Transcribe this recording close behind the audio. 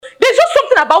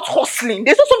about hustling.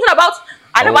 There's not something about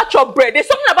I never chop bread. There's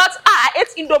something about I ate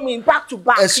Indomie back to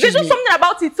back. There's just something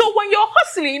about it. So when you're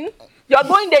hustling, you're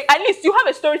going there. At least you have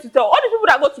a story to tell. All the people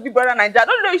that go to Big Brother Nigeria, I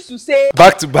don't know if to say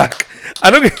back to back.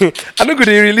 I don't go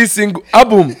to release single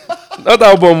album, not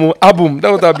album.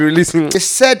 That would I be releasing. They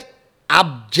said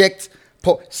abject.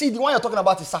 See, the one you're talking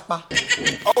about is Sakpa.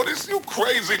 Oh, this you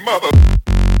crazy mother.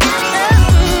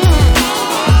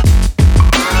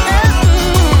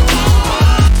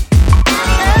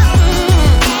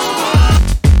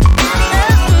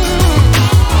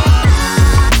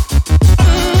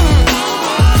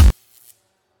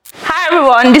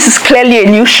 Everyone, this is clearly a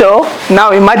new show.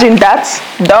 Now imagine that.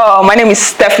 Duh, my name is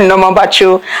Stephanie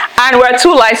Nomambachu, and we're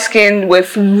two light-skinned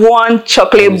with one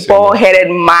chocolate ball-headed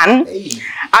man. Hey.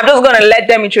 I'm just gonna let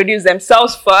them introduce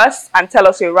themselves first and tell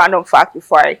us a random fact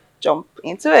before I jump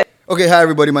into it. Okay, hi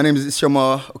everybody. My name is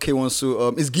Isioma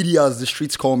Okewansu. It's Giddy as the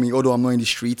streets call me, although I'm not in the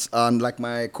streets. And like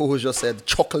my co-host just said,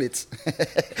 chocolate. I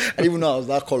didn't even know I was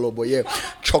that color, but yeah,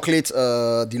 chocolate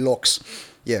deluxe.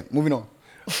 Yeah, moving on.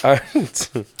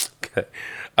 Okay.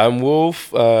 I'm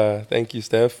Wolf. Thank you,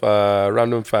 Steph.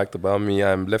 Random fact about me: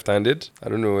 I'm left-handed. I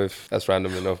don't know if that's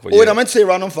random enough. But wait, I meant to say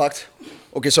random fact.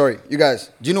 Okay, sorry, you guys.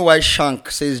 Do you know why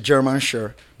Shank says German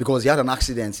Scher? Because he had an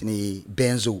accident in a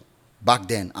Benzo back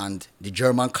then, and the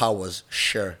German car was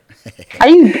Scher. Are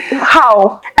you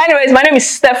how? Anyways, my name is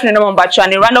Stephanie Nomambachu,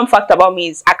 and a random fact about me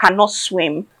is I cannot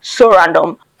swim. So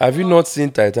random. Have you not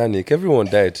seen Titanic? Everyone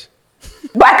died.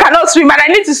 But I cannot swim, and I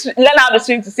need to learn how to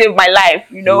swim to save my life,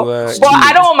 you know. But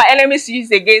I don't want my enemies to use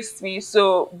it against me,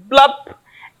 so blub.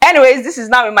 Anyways, this is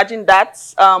Now Imagine That.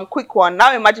 Quick one.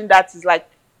 Now Imagine That is like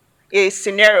a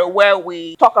scenario where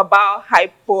we talk about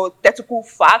hypothetical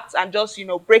facts and just, you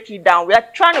know, break it down. We are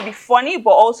trying to be funny,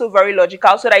 but also very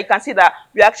logical, so that you can see that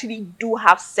we actually do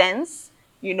have sense.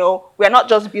 You know, we are not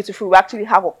just beautiful, we actually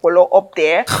have a color up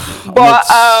there. But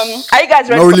are you guys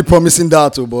ready? Not really promising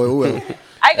that, oh boy. Oh well.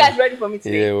 Are you guys ready for me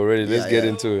today? Yeah, we're ready. Let's get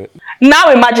into it.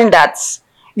 Now imagine that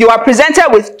you are presented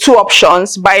with two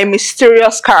options by a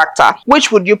mysterious character.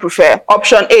 Which would you prefer?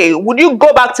 Option A, would you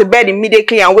go back to bed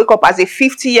immediately and wake up as a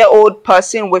 50-year-old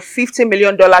person with $50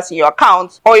 million in your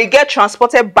account? Or you get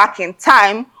transported back in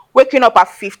time, waking up at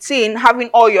 15, having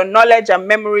all your knowledge and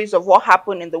memories of what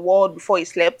happened in the world before you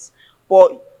slept,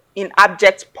 but in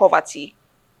abject poverty?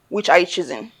 Which are you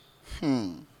choosing?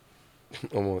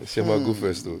 Shema, go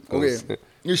first though. Okay.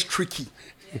 It's tricky.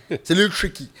 It's a little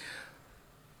tricky.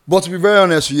 But to be very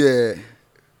honest, yeah,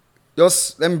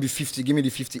 just let me be 50. Give me the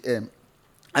 50M.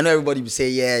 I know everybody will say,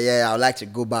 yeah, I would like to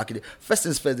go back. First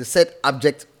things first, they said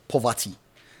abject poverty.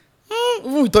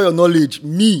 Even with all your knowledge,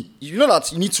 you know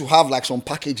that you need to have like some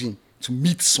packaging to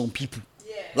meet some people.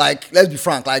 Yeah. Like, let's be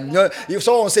frank. Like, you know, if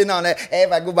someone say now, like, hey,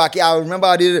 if I go back, I remember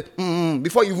I did it.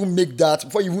 Before you even make that,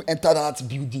 before you even enter that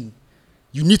building,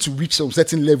 you need to reach some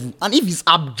certain level. And if it's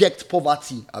abject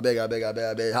poverty, I beg.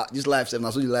 This life, so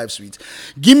the life sweet.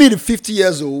 Give me the 50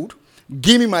 years old.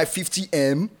 Give me my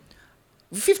 50M.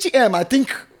 50M, I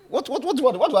think, what do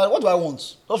I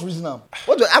want? Just reason now.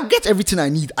 I'll get everything I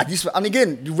need at this. And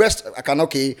again, the rest, I can,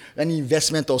 any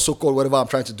investment or so-called whatever I'm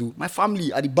trying to do. My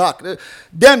family at the back.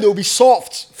 Then they'll be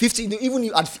soft. 50,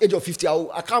 even at the age of 50,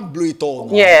 I can't blow it all.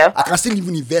 Yeah. I can still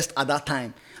even invest at that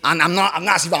time. And I'm not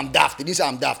as if I'm daft. They didn't say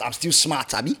I'm daft. I'm still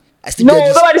smart, Abby. I still get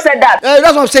this. Nobody said that.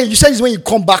 That's what I'm saying. You said it's when you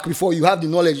come back before you have the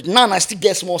knowledge. Now I still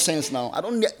get more sense now.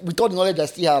 With all the knowledge I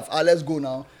still have. Let's go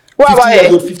now. What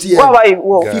about you? 50 years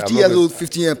old, 50 years old,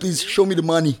 50 years. Please show me the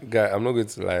money. Guy, I'm not going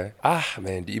to lie.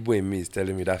 Man, the Igbo in me is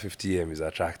telling me that 50M is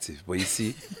attractive. But you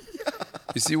see,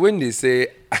 when they say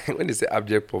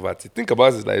abject poverty, think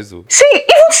about it like so. See,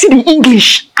 even see the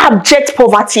English abject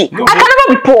poverty. No, I can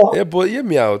never be poor. Yeah, but hear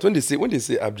me out. When they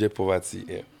say abject poverty,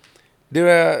 yeah, there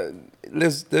are.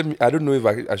 Let me. I don't know if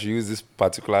I should use this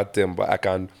particular term, but I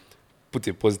can put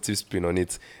a positive spin on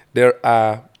it. There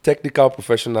are technical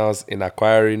professionals in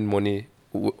acquiring money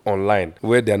online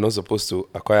where they are not supposed to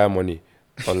acquire money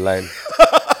online.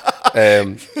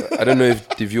 I don't know if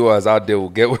the viewers out there will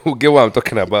get what I'm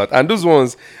talking about. And those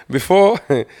ones, before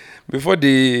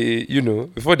they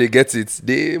get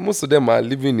it, most of them are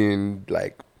living in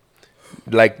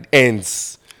like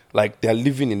ends. Like they're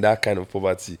living in that kind of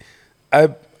poverty. I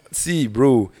see,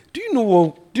 bro. Do you know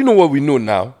what we know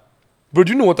now? Bro,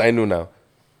 do you know what I know now?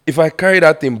 If I carry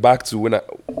that thing back to when I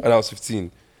was 15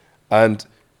 and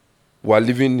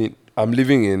I'm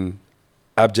living in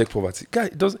abject poverty. Guy,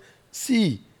 it doesn't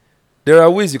see. There are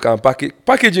ways you can package.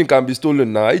 Packaging can be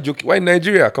stolen now. Are you joking? Why in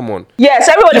Nigeria? Come on. Yes,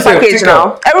 everybody package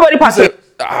now. Everybody package.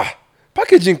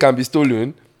 Packaging can be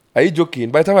stolen. Are you joking?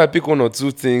 By the time I pick one or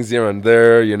two things here and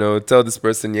there, tell this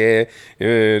person, this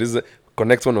is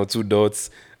connect 1 or 2 dots.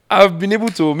 I've been able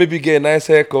to maybe get a nice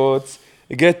haircut,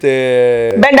 get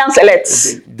Bend down select.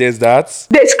 there's that.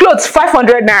 There's clothes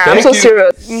 500 naira. I'm Thank so you.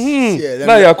 serious. Yeah,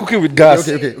 Now you're cooking with gas.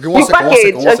 Okay. You One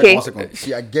package, okay. second.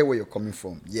 See, I get where you're coming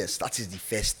from. Yes, that is the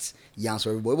first answer,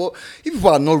 everybody. But if people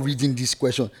are not reading this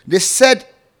question, they said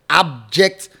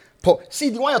abject. See,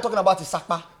 the one you're talking about is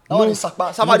Sakpa. That one is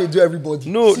Sakpa. Somebody do everybody.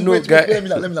 No, See, no, wait, guy. let me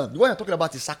learn. The one you're talking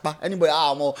about is Sakpa. Anybody,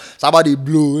 more. Somebody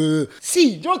blow.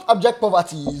 See, you know what abject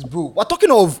poverty is, bro? We're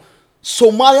talking of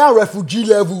Somalian refugee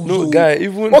levels. No, oh. guy,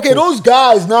 even- Okay, those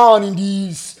guys now in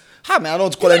these. I mean, I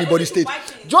don't call anybody state. Do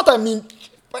you know what I mean?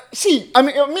 See, I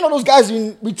mean all those guys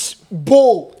with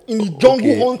bow in the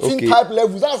jungle hunting okay. type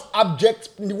levels. That's abject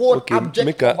in the word Okay, abject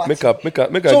make poverty.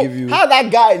 I So give you. how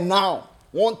that guy now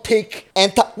won't take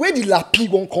enter where the lapi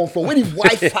won't come from, where the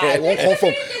Wi-Fi won't come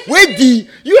from, where the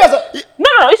you guys are,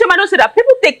 No. You don't say that.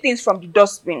 People take things from the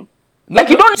dustbin. Like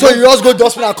you don't. so you just go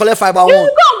dustbin and collect fiber You one.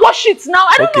 go and wash it now.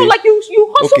 I don't Okay. know. Like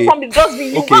you hustle Okay. from the dustbin.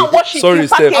 You Okay. go and wash it. Sorry, you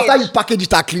Steph. package. After you package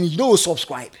it and clean it, you don't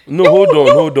subscribe. No, You- hold on,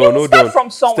 you- hold you on, hold start on. from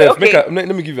somewhere, Steph, okay. let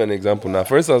me give you an example now.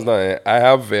 For instance, now I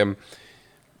have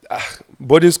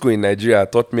boarding school in Nigeria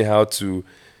taught me how to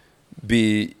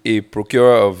be a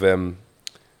procurer of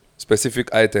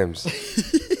specific items.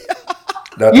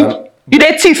 That You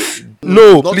dey thief.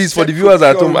 no, Not please, for said the viewers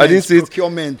at home, I didn't say it.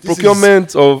 procurement. This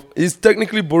Procurement of it's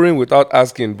technically boring without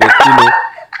asking, but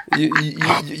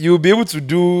you'll be able to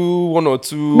do 1 or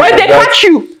 2. But if they that- catch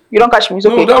you, you don't catch me. It's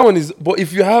okay. No, that one is. But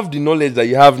if you have the knowledge that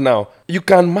you have now, you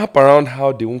can map around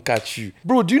how they won't catch you,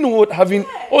 bro. Do you know what having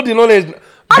all the knowledge?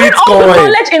 Having all the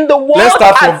knowledge in the world Let's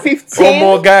start at from 15.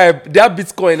 more guy. They have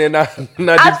Bitcoin and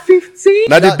At 15.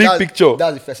 now the That- big that- picture.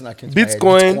 That's the first thing I came to my head.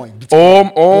 Bitcoin,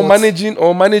 or But-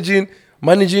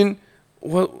 managing.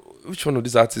 Well, which one of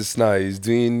these artists now is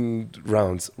doing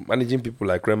rounds, managing people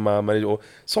like Rema, or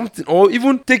something, or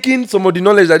even taking some of the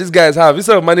knowledge that these guys have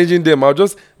instead of managing them? I'll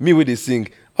just where they sing.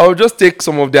 I'll just take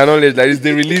some of their knowledge that is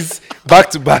they release back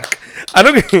to back. I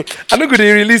don't go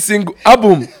they release single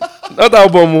album, not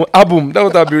album. That's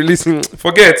what I'll be releasing.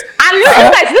 Forget. And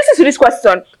listen to this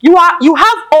question. You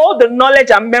have all the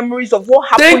knowledge and memories of what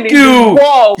happened Thank in you. the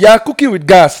world. You are cooking with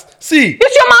gas. See,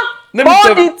 This your man. let me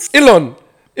Hold tell you, it.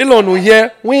 Elon will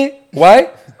hear. Why?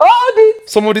 Hold it.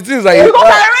 Some of the things that Because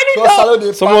I already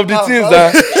know. some of the things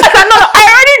that I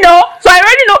already know. So I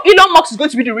already know Elon Musk is going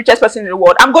to be the richest person in the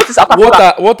world. I'm going to South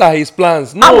Africa. what are his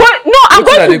plans? I'm what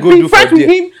going are they to gonna be do friends for with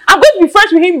there? him. I'm going to be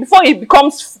friends with him before he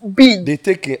becomes big. They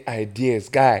take ideas,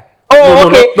 guy. Oh,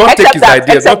 okay. Don't take Accept his that,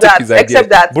 ideas. Don't accept take that, his ideas. accept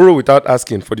that. Borrow without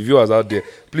asking for the viewers out there.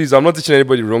 Please, I'm not teaching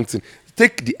anybody the wrong thing.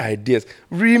 Take the ideas,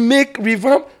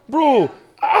 revamp, bro.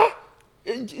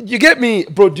 You get me,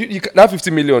 bro? That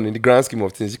 50 million in the grand scheme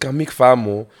of things, you can make far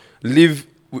more, live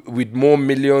with more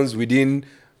millions within.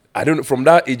 I don't know, from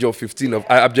that age of 15 of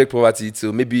abject poverty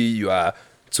till maybe you are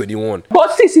 21.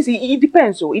 But see, it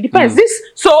depends. So it depends.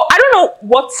 So I don't know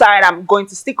what side I'm going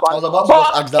to stick on. I was about to But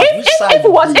just ask that. Which side if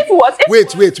it was,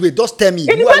 Wait. Just tell me.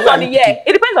 it depends on the year.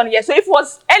 It depends on the year. So if it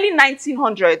was early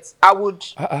 1900s, I would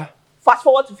fast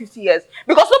forward to 50 years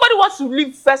because nobody wants to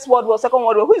live First World War, Second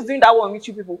World War. Who is doing that one with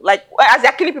you people? Like as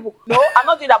they're killing people? No, I'm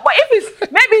not doing that. But if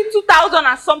it's maybe 2000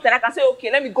 and something, I can say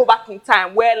okay, let me go back in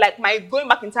time. Where like my going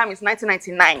back in time is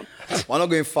 1999. We're not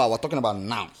going far. We're talking about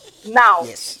now. Now,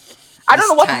 Yes. I don't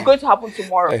know what This is time. going to happen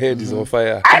tomorrow. My head is on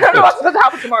fire. I don't know what's going to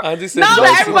happen tomorrow. And this said Now it that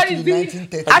also everybody's to the doing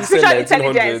 1930s. artificial And this said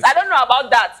intelligence, 1900s. I don't know about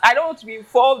that. I don't want to be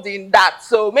involved in that.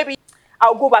 So maybe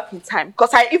I'll go back in time because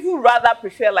I even rather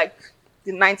prefer like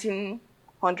the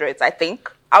 1900s. I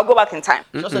think I'll go back in time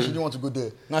Just like she didn't want to go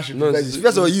there. Now she No, prefers it.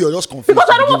 First of all, you're just confused. because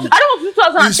I to don't want begin to. I don't want to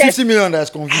do with. It's 2010. 50 million that's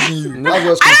confusing you. That's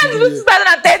what's I don't want to confusing do you.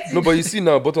 2030. No, but you see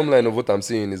now, bottom line of what I'm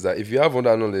saying is that if you have all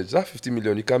that knowledge, that 50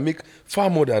 million, you can make far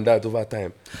more than that over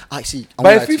time. I see.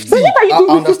 By I'm like 50. But what are you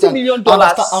doing with $50 million?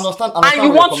 Understand and you where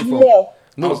you're want coming from. more?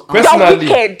 No, You're personally,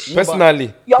 wicked.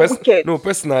 personally, You're wicked. No,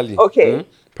 personally. Okay.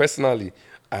 Personally,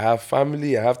 I have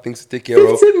family. I have things to take care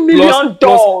of. $50 million.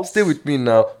 Plus, stay with me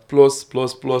now. Plus.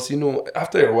 You know,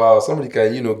 after a while, somebody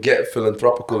can get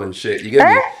philanthropical and shit. You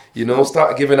get me? You know,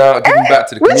 start giving back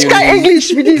to the Which community. kind of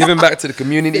English be this? Giving back to the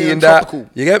community and that. Philanthropical.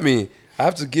 You get me? I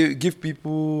have to give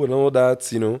people and all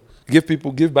that. You know,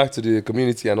 give back to the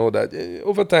community and all that.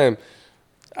 Over time,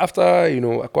 after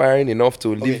acquiring enough to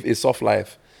live a soft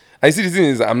life. I see the thing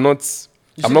is I'm not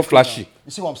flashy.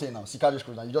 You see what I'm saying now? Sika just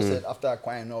now. You just said after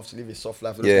acquiring enough to live a soft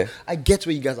life. Yeah. I get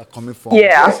where you guys are coming from.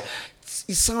 Yeah. Yes,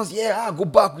 it sounds, go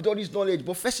back with all this knowledge.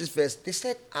 But first is first, they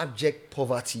said abject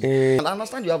poverty. And I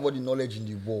understand you have all the knowledge in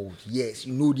the world. Yes,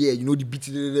 you know the beat.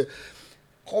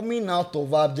 coming out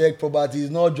of abject poverty is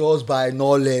not just by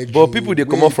knowledge. But people, they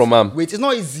come out from am. Wait, it's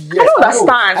not easy. I don't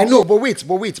understand. I know, but wait.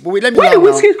 Let me Where learn did now.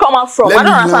 whiskey come out from? I don't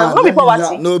understand. No be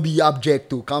poverty. No be abject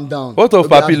to calm down. What of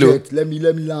No be Papilo? abject. Let me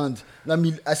land.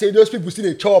 I say those people still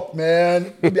a chop,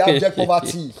 man. No be abject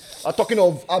poverty. I'm talking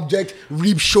of abject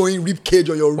rib cage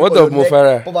on your What on of your neck.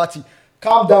 Mofara? Poverty.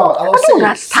 Calm down. I was don't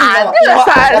understand.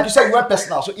 like you said, you went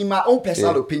personal. So in my own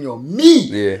personal opinion, me,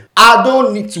 Yeah. I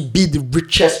don't need to be the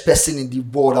richest person in the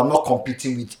world. I'm not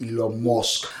competing with Elon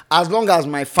Musk. As long as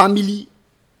my family,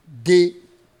 they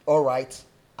all right,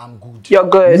 I'm good. You're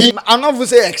good. Me, I'm not even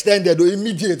say extended or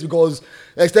immediate because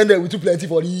extended we too plenty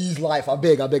for this life. I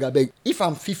beg. If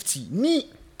I'm 50,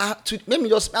 let me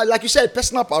just like you said,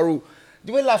 personal parole.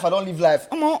 The way I don't live life.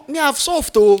 I've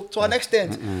solved to an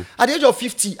extent. At the age of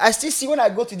 50, I still see when I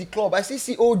go to the club, I still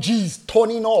see OGs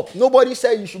turning up. Nobody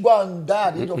said you should go and die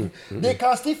at the age of 50. They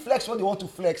can still flex when they want to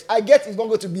flex. I get it's not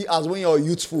going to be as when you're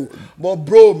youthful. But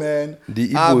bro, man,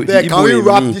 can we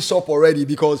wrap this up already?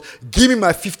 Because give me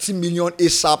my 50 million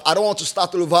ASAP. I don't want to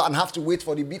start all over and have to wait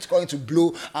for the Bitcoin to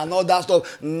blow and all that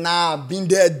stuff. Nah, been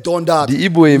there, done that. The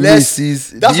Igbo in me sees.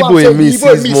 That's The what I'm Igbo saying. in me The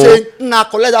Igbo in me sees saying, more. nah,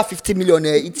 collect that 50 million.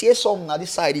 It's here some on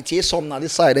this side, it's here some on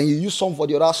this side, and you use some for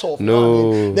the other side.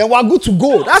 No. Then we're good to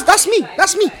go. That's me.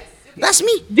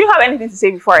 Do you have anything to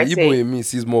say before I The Igbo say? in me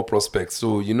sees more prospects.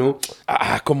 So,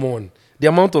 come on. The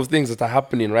amount of things that are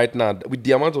happening right now, with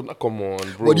the amount of, come on,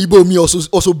 bro. But the Igbo in me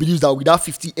also believes that with that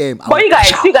 50M. But you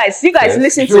guys, Yes.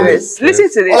 listen to Sure. this. Listen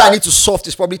to this. All I need to soft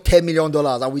is probably $10 million,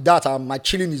 and with that, my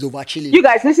chilling is over chilling. You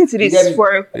guys listen to this get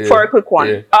me? for a quick one.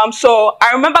 Yeah. So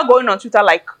I remember going on Twitter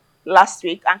like last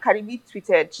week, and Cardi B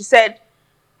tweeted. She said,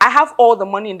 "I have all the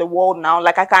money in the world now.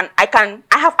 Like I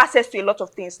have access to a lot of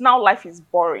things. Now life is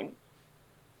boring.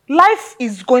 Life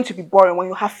is going to be boring when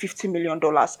you have $50 million.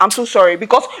 I'm so sorry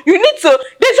because you need to.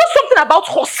 There's just something about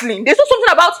hustling. There's just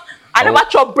something about I never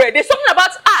chop bread. There's something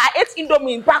about I ate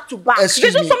Indomie back to back. Excuse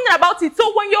There's just me. something about it.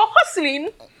 So when you're hustling,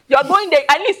 you're going there.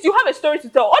 At least you have a story to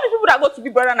tell. All the people that go to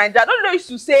Big Brother Nigeria, I don't know, used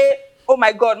to say, "Oh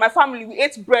my God, my family we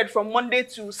ate bread from Monday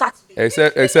to Saturday."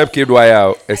 Except Kid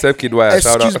Wire.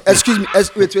 Shout out. Excuse me.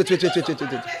 Wait.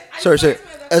 Sorry.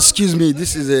 Excuse me.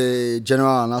 This is a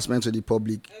general announcement to the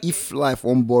public. If life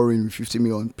won't boring with 50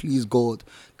 million, please God,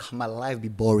 can my life be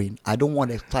boring? I don't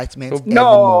want excitement.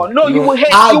 No, you would hate.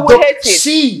 I You would don't- hate it.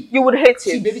 see. You would hate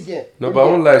See, it. baby girl. No, but I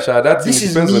won't lie, Sha. That thing This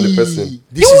is depends on the me. person.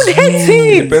 This You would is hate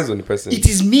me. it. Depends on the person. It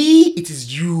is me. It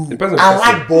is you. Depends on the I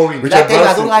person. like boring. Did Richard I tell you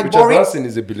I don't like Richard boring? Branson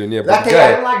is a billionaire, Did I but the tell you I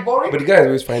guy, don't like boring? but the guy is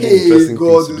always finding Hey, interesting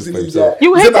God, things to do for see himself. that.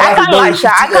 You hate Say it. my I life can't is boring lie, with Sha.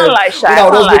 I 50M. can't lie, Sha. Then I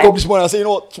I'll can't just wake lie. up this morning and say, you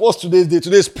know what? What's today's day?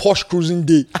 Today's posh cruising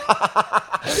day.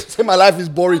 Say my life is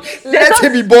boring. Let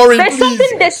it be boring,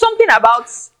 please. There's something about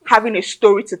having a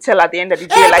story to tell at the end of the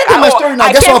day. Hey, Like tell my story now.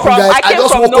 Guess came what, from, guys? I came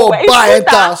just from woke nowhere. up, It's buy,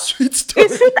 sweeter. enter, sweet story.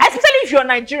 It's sweet, especially if you're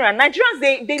Nigerian.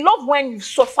 Nigerians they love when you've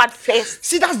suffered first.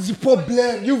 See, that's the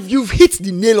problem. You've hit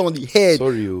the nail on the head.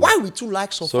 Sorry, oh. Why we too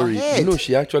like suffer Sorry, head?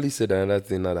 she actually said another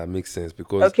thing now that makes sense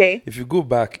because Okay. if you go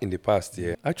back in the past,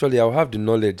 actually I'll have the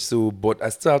knowledge. So, but I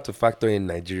still have to factor in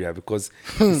Nigeria because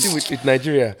you see with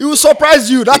Nigeria, It will surprise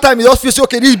you. That time you just feel say,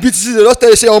 okay, this BTC, they just tell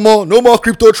you, say, no more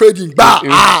crypto trading.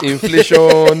 Bah,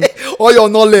 inflation, all your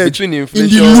knowledge between in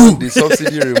inflation, the loo. the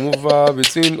subsidy removal,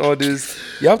 between all this,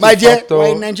 you have My to dear, factor. we're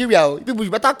in Nigeria. People,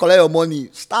 you better collect your money.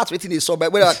 Start waiting a sub.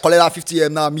 When I collect that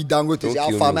 50M now, me Dangote Don't say, how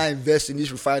kill far me. I invest in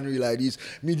this refinery like this?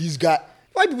 Me, this guy.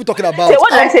 Why people talking about? Say, what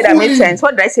did I say that made cooling. sense?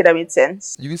 What did I say that made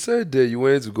sense? You said you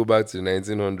wanted to go back to the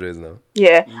 1900s now.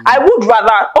 Yeah, I would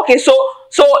rather. Okay, so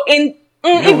it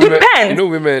women, depends.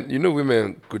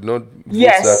 Women could not vote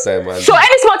Yes. that time. And So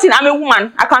any small thing, I'm a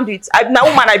woman. I can't do it. I'm a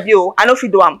woman. I build. I know if you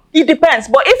do. It depends.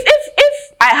 But if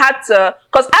I had to,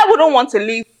 because I wouldn't want to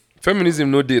leave. feminism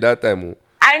no day that time. And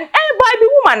but I be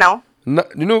woman now.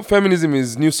 Feminism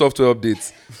is new software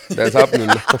updates that's happening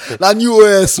now. That new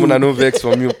OS. Mona no vex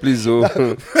from you, please.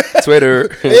 Twitter.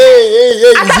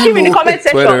 Hey, Attack him in the Zimo. comment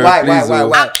section. Twitter, Why? please.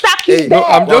 Attack him. Hey, No,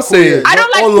 I'm just saying. I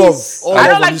don't like all this. love, all I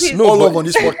don't love like on this, this. all No, love but- on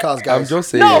this podcast, guys. I'm just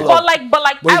saying. No, but But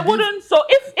I it did- wouldn't. So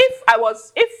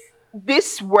if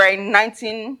this were in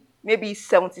 19 maybe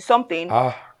 70 something,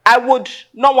 I would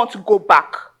not want to go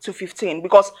back to 15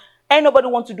 because ain't nobody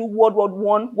wants to do World War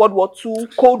One, World War Two,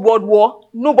 Cold World War.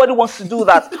 Nobody wants to do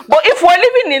that. But if we're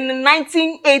living in the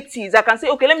 1980s, I can say,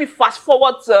 okay, let me fast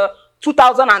forward to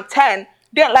 2010.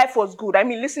 Then life was good. I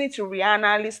mean, listening to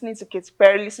Rihanna, listening to Katy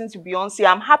Perry, listening to Beyonce,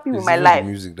 I'm happy with It's my even life. the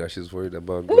music that she's worried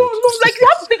about. No, like you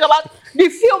have to think about the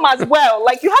film as well.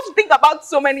 Like you have to think about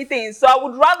so many things. So I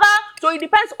would rather, so it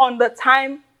depends on the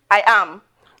time I am.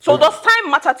 So does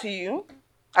time matter to you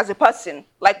as a person?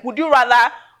 Like would you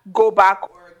rather go back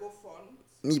or go front?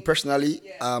 me personally,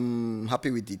 I'm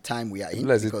happy with the time we are in.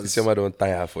 Like because Isioma don't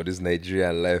tire for this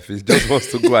Nigerian life. He just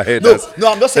wants to go ahead. no,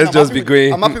 I'm just saying. Let's just be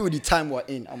going. I'm happy with the time we're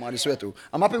in. I'm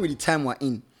happy with the time we're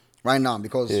in right now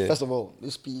because first of all,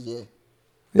 this piece here.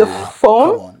 The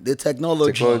phone? Come on, the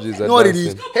technology. Technology is you know what it is?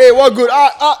 advancing. Hey, what good?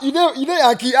 You know,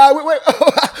 Yankee. Wait.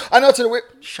 I know to the way.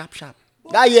 Sharp.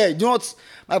 That year, you know what?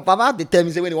 My papa had the tell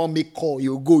me say when they want to make call,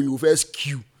 you go, you first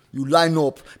queue, you line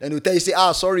up, then they tell you say,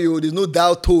 sorry, there's no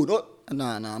dial tone. Oh,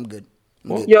 nah, I'm good.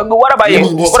 You're good. What about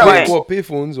you? What about you? What, pay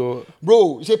phones or?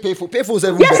 Bro, you say pay phones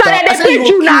every Yes, and they paid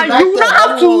you now. You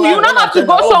not have to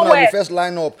go somewhere. You first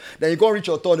line up, then you can't reach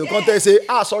your turn. You can't tell you say,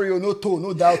 sorry, no tone,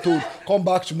 no dial tone. Come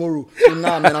back tomorrow. So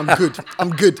nah, man, I'm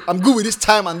good. I'm good with this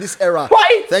time and this era.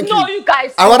 Thank you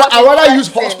guys. I rather use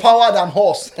horsepower than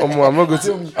horse. I'm not going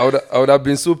to. I would have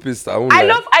been so pissed. I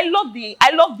love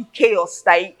the chaos.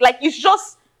 Like it's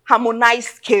just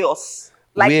harmonized chaos.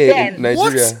 Like then, Nigeria,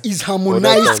 what is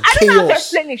harmonized chaos? I don't know how to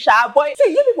explain it, Sha, but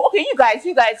see, you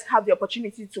guys have the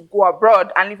opportunity to go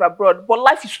abroad and live abroad, but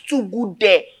life is too good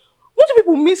there. What do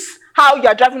people miss? How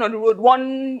you're driving on the road,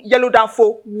 one yellow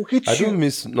danfo will hit you. I don't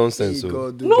miss nonsense.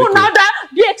 God, no, now that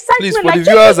the excitement. Please, for like, the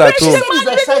viewers at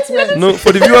home. No,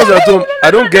 for the viewers at home,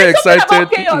 I don't get excited.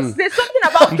 There's something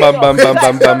about chaos. Bam.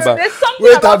 There's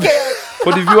something about chaos.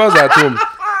 For the viewers at home,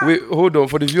 wait, hold on.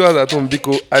 For the viewers at home,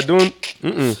 because I don't.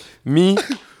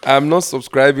 I'm not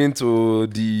subscribing to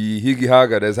the higgy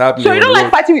haga that's happening. So you don't like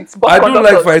fighting with bus conductors? I don't like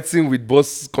conductors? fighting with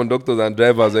bus conductors and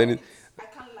drivers or anything. I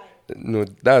can't lie. No,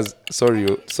 that's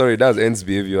sorry. That's ends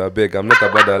behavior. I beg. I'm not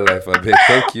about that life. I beg.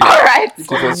 Thank you. All right.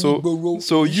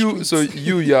 So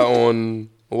you're on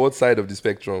what side of the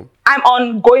spectrum? I'm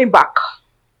on going back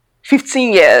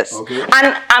 15 years. Okay.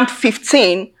 And I'm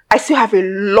 15. I still have a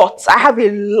lot. I have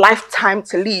a lifetime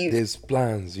to live. There's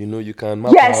plans, you can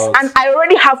map out. And I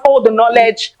already have all the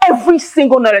knowledge, every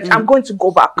single knowledge. I'm going to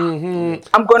go back. I'm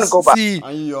going to go back. See,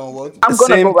 and you on what? I'm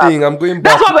going to go back. Thing. I'm going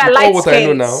back. That's why we're light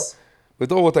skins.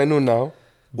 With all what I know now,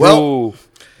 Well,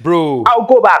 bro, I'll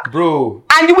go back, bro.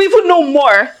 And you will even know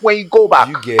more when you go back.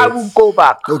 I will go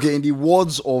back. Okay, in the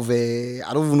words of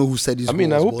I don't even know who said this. I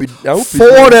mean, I hope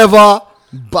forever.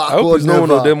 Backwards, no never.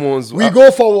 one of them ones. We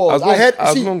go forward. Ahead.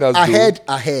 That's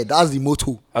the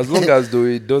motto. As long as though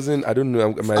it doesn't, I don't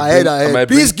know. Ahead.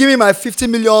 Please give me my 50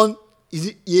 million. Is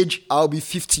it age? I'll be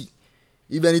 50.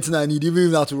 If anything I need, even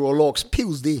if not to Rolex,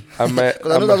 pills day.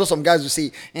 Because I know that's what some guys will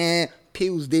say.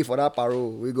 Pills day for that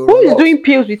parole. We go. Who is doing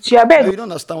pills with you? I bet. You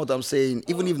don't understand what I'm saying.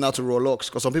 Even if not to Rolex,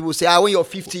 because some people say, when you're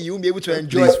 50, you won't be able to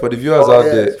enjoy. Please, for the viewers out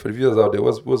there,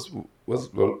 what's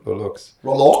Rolex?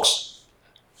 Rolex.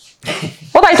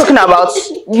 What are you talking about?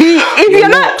 If you're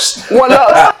not,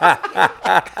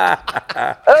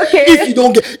 okay. If you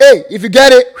don't if you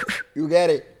get it, you get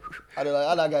it. I don't know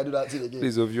how that guy do that thing again.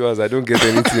 Please, viewers, I don't get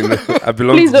anything. I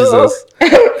belong to Jesus.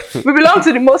 We belong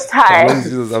to the Most High. We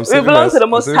belong to the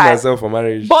Most High. Myself for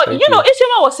marriage. But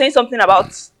Isioma was saying something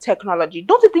about technology.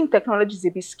 Don't you think technology is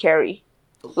a bit scary?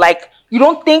 Like you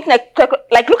don't think like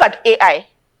look at AI.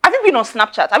 Have you been on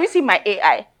Snapchat? Have you seen my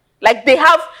AI? Like they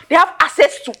have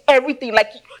access to everything. Like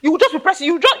you just be pressing.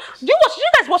 Do you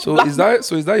guys watch?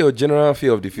 So is that your general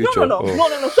fear of the future? No.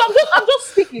 So I'm just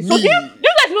speaking. So do you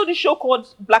guys know this show called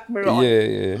Black Mirror?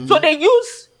 Yeah. So they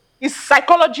use it's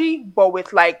psychology but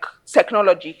with like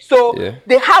technology. So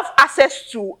they have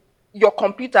access to your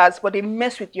computers, but they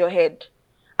mess with your head.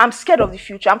 I'm scared of the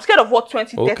future. I'm scared of what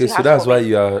 2030 Okay, so that's why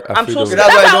you are afraid I'm so of it.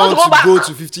 That's why you don't want to go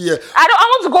to 50 years. I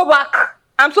want to go back.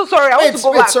 I'm so sorry. I want to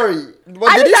go back. Sorry.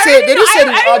 But they didn't say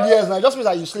the odd years now. It just means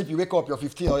that you sleep, you wake up, you're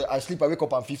 15, or I sleep, I wake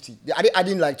up, I'm 50. I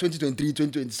didn't like 2023,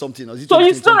 2020 something. Or so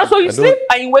you sleep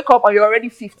and you wake up and you're already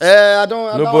 50. I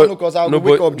don't know because I'll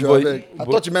wake up, Joe. I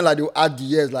thought you meant like they'll add the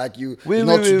years like you.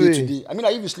 Not today. I mean,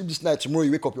 like if you sleep this night, tomorrow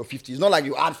you wake up, you're 50. It's not like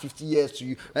you add 50 years to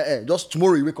you. Just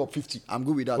tomorrow you wake up 50. I'm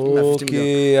good with that.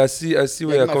 Okay, I see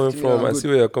where you're coming from. I see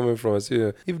where you're coming from.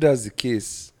 If that's the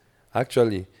case,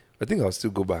 actually, I think I'll still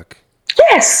go back.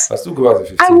 Yes. I'll still go back to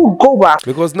 15. I will go back.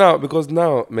 Because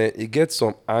now, man, it gets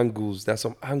some angles. There's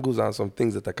some angles and some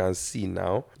things that I can see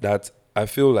now that I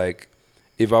feel like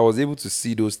if I was able to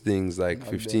see those things like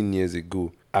 15 years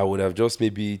ago, I would have just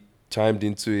maybe chimed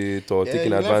into it or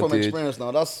taken advantage. From experience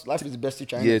now. That's life is the best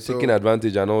teacher. Yeah, taking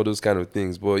advantage and all those kind of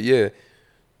things. But yeah,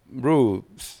 bro,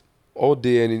 all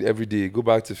day and every day, go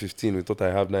back to 15 with what I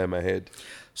have now in my head.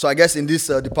 So I guess in this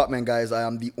department, guys, I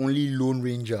am the only lone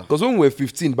ranger. Because when we were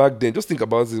 15 back then, just think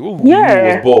about it. What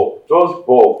Yeah. was ball. Just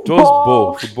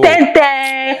ball. Football. Tente,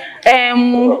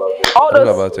 all I don't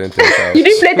know those. about Tente. You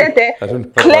didn't play Tente? I don't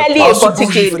know. Clearly I a was too butty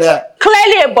goofy kid. for that.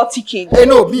 Clearly a butty kid. Hey,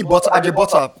 no, me, but I just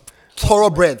butter.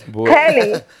 thoroughbred.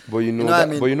 Clearly. But you know, know what I that,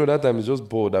 mean? but you know that time is just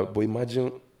bored. But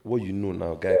imagine what you know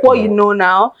now, guy. What you know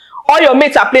now. All your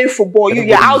mates are playing football.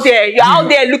 You're out there. You're out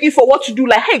there looking for what to do.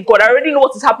 Like, hey God, I already know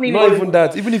what is happening. Not even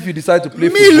that. Even if you decide to play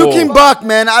Me football, looking back,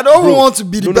 man, I don't Bro, want to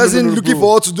be the no, no, no, person no, looking bro.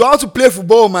 for what to do. I want to play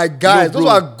football, my guys. No, Those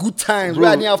bro. are good times Bro,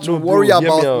 where I didn't have to no, bro, worry hear me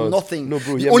about out. nothing. No,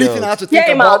 bro, the hear only me thing I out. had to think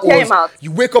Hear him about out, hear him was out.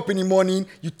 you wake up in the morning,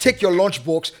 you take your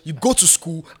lunchbox, you go to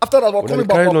school. After that, we're When coming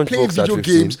I carry back, we're playing lunchbox at video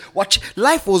 15. games. Watch.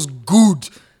 Life was good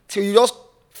till you just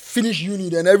finish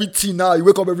uni and everything. Now you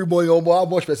wake up every morning, oh, how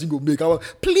much person go make? I'm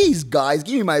like, please, guys,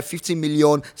 give me my 50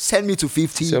 million. Send me to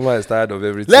 50. someone is tired of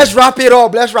everything. Let's wrap it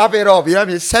up. Let's wrap it up. You know what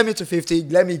I mean? Send me to 50.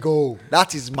 Let me go.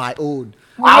 That is my own.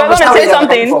 You were going to say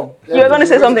something. You were going to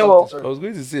say something, Will. I was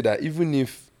going to say that even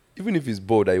if it's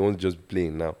bored that you want to just be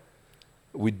playing now,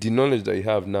 with the knowledge that you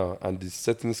have now and the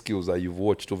certain skills that you've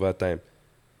watched over time,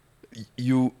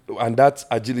 you and that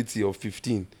agility of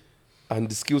 15 and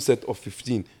the skill set of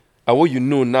 15 and what you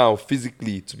know now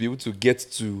physically to be able to get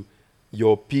to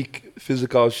your peak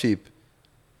physical shape.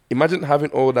 Imagine having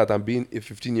all that and being a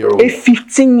 15-year-old. A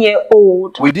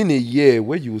 15-year-old. Within a year,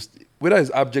 where you, whether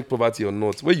it's abject poverty or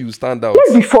not, where you stand out,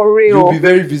 Let's be for real. you'll be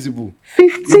very visible.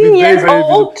 15 You'll be years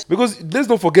old. visible. Because let's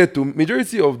not forget, the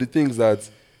majority of the things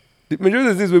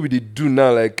where we did do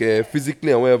now, like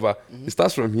physically and whatever, it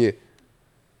starts from here.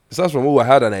 It starts from, oh, I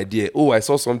had an idea. Oh, I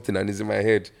saw something and it's in my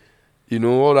head. You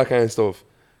know, all that kind of stuff.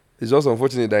 It's just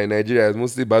unfortunate that in Nigeria, it's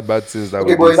mostly bad things that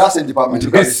Okay, but in that same department,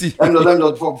 look at this. see. Let me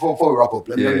just before we wrap up,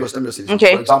 let me just say this.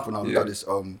 Okay. For example, now look Yeah. at this.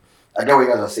 I get what you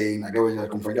guys are saying. I get what you guys are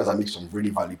coming from. You guys are making some really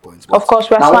valid points. Of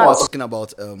course, we're now when we're smart. talking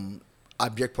about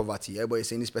abject poverty, everybody's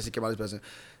saying this person came out, this person.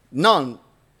 Now,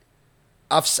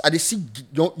 I see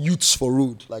young youths for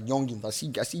road, like youngins. I see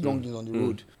youngins on the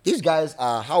road. These guys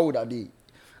are, how old are they?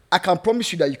 I can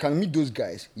promise you that you can meet those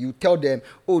guys. You tell them,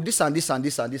 oh, this and this and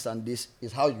this and this and this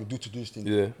is how you do to do this thing.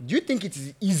 Yeah. Do you think it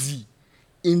is easy?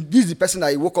 This is the person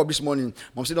that woke up this morning.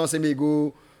 Mom said, don't say, may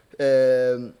go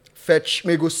fetch,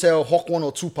 may go sell hawk 1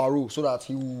 or 2 paro so that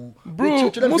he will.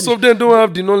 Bro, most of them don't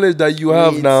have the knowledge that you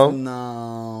have now.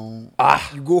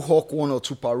 You go hawk 1 or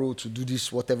 2 paro to do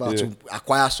this, whatever, Yeah. to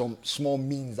acquire some small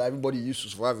means that everybody used to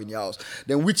survive in the house.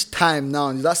 Then which time now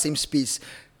in that same space,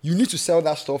 you need to sell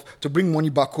that stuff to bring money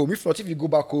back home. If not, if you go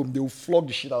back home, they will flog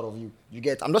the shit out of you. You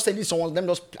get? I'm just saying this. I'm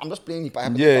just playing it. I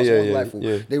have someone's life.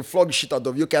 yeah. They will flog the shit out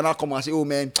of you. Can now come and say, oh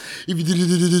man, if you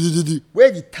did, where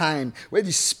the time, where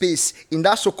the space in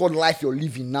that so-called life you're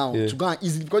living now to go and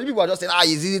easy, because people are just saying,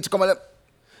 it's easy to come and.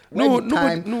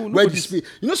 Where the space.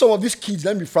 You know, some of these kids,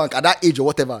 let me be frank, at that age or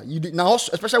whatever, now,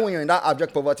 especially when you're in that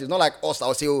abject poverty, it's not like us.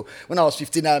 I'll say, oh, when I was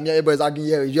 15, everybody's arguing,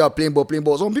 yeah, you are playing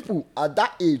ball. Some people at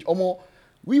that age, almost.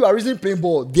 We were recently playing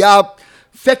ball. They are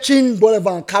fetching whatever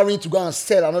and carrying to go and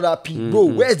sell another piece. Bro,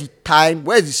 where's the time?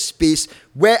 Where's the space?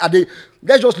 Where are they?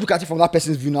 Let's just look at it from that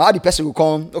person's view now. How the person will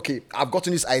come, okay, I've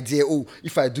gotten this idea. Oh,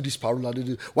 if I do this parole,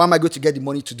 why am I going to get the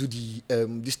money to do the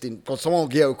this thing? Because someone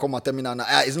here will come and tell me now,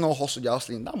 it's not hustle, you're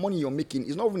hustling. That money you're making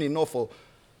is not even enough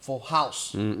for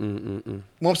house. Mom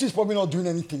is probably not doing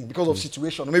anything because of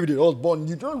situation. Or maybe they all born.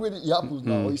 You don't really it happens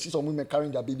now. Or you see some women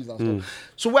carrying their babies and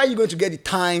stuff. So where are you going to get the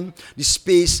time, the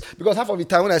space? Because half of the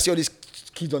time when I see all these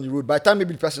kids on the road, by the time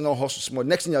maybe the person not hustle small,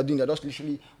 next thing they're doing, they're just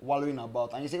literally wallowing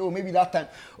about. And you say, oh, maybe that time.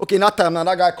 Okay, that time now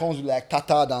that guy comes with like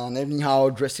tattered and anyhow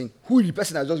dressing. Who is the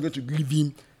person that's just going to give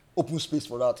him open space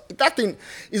for that? If that thing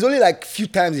is only like few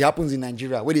times it happens in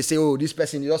Nigeria where they say, oh, this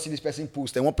person, you just see this person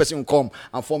post and one person will come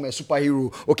and form a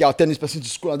superhero. Okay, I'll turn this person to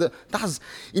school. That's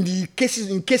in cases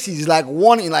it's like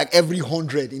 1 in like every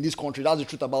 100 in this country. That's the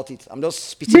truth about it. I'm just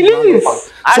spitting. Believe,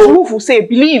 as Wolf will say,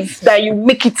 believe that you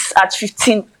make it at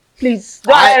 15. Please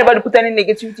don't let anybody put any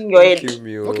negativity in your head.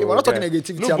 Okay, we're not talking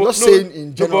negativity. I'm just saying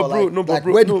in general,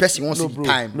 where the person wants to be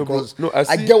time. Because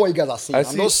I get what you guys are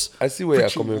saying. I see where you're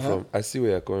coming from. I see where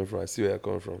you're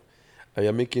coming from. And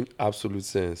you're making absolute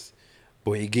sense.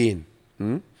 But again,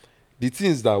 the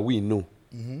things that we know,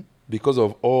 because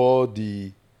of all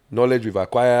the knowledge we've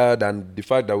acquired and the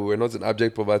fact that we were not in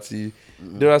abject poverty,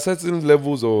 there are certain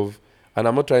levels of, and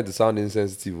I'm not trying to sound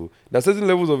insensitive, there are certain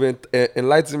levels of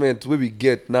enlightenment where we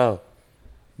get now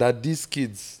that these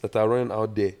kids that are running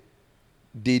out there,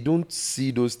 they don't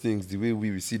see those things the way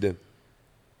we see them.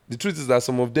 The truth is that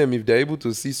some of them, if they're able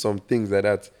to see some things like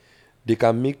that, they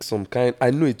can make some kind. I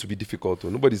know it will be difficult.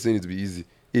 Nobody's saying it will be easy.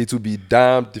 It will be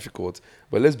damn difficult.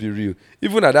 But let's be real.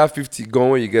 Even at that 50 gone,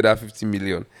 when you get that 50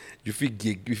 million, you feel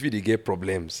they get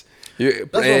problems.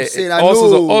 That's what I'm saying.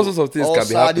 All sorts of things can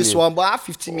be happening. This one, but I have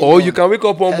 50 million. Or you can wake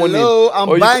up one morning. Hello,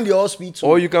 I'm buying the hospital.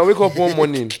 Or you can wake up one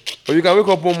morning.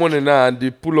 Now and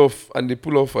they pull off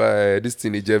this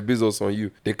thing, Jeff Bezos on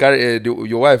you. They carry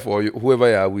your wife or whoever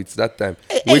you are with that time.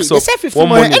 Wakes up one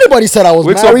morning. Anybody said I was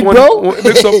married, bro?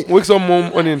 Wakes up one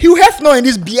morning. You have no in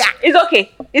this beer. It's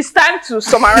okay. It's time to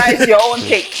summarize your own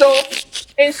take. So,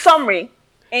 in summary,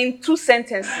 in 2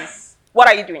 sentences, what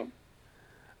are you doing?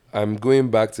 I'm going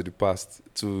back to the past,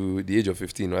 to the age of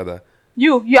 15 rather.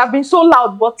 You have been so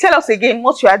loud, but tell us again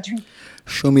what you are doing.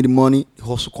 Show me the money. The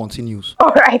hustle continues.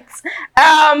 All right.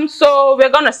 So we're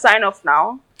gonna sign off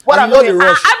now. What I'm doing?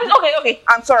 Okay.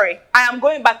 I'm sorry. I am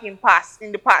going back in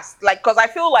the past, like, because I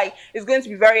feel like it's going to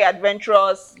be very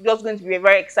adventurous. It's just going to be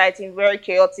very exciting, very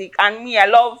chaotic. And me, I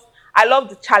love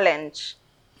the challenge.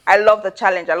 I love the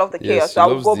challenge. I love the chaos. So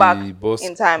I'll go back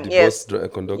in time. Yes. Bus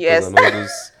conductors and all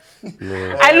those.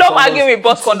 No. I love arguing with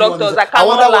bus conductors. I cannot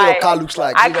wonder lie. what your car looks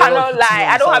like. I cannot lie.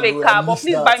 I don't have a car, but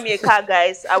please buy me a car,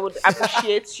 guys. I would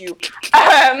appreciate you.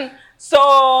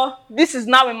 So this is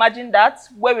Now Imagine That,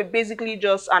 where we basically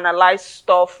just analyze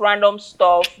stuff, random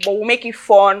stuff, but we make it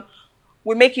fun.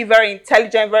 We make it very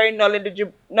intelligent, very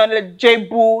knowledgeable,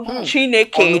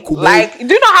 Chineke. Like, do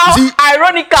you know how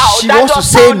ironical she that wants to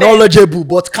say sounded? Knowledgeable,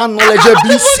 but can't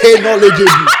knowledgeably say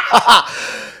knowledgeable.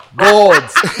 God.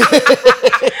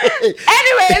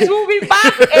 Anyways, we'll be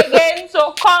back again.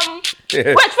 So come.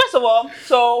 Wait, first of all,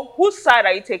 so whose side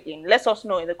are you taking? Let us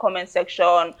know in the comment section.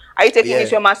 Are you taking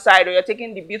Isioma's side, or you're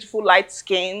taking the beautiful light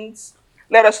skins?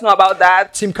 Let us know about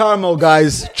that. Team Caramel,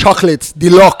 guys. Chocolate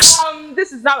deluxe.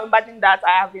 This is Now Imagine That.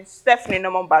 I have been Stephanie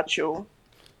Nomombacho.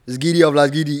 It's Giddy of Las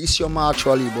Giddy. Isioma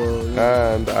actually, bro.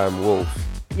 And I'm Wolf.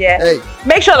 Yeah. Hey.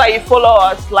 Make sure that you follow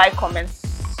us, like, comment,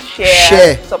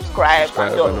 share, subscribe,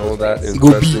 and And all that things.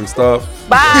 interesting stuff.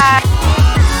 Bye.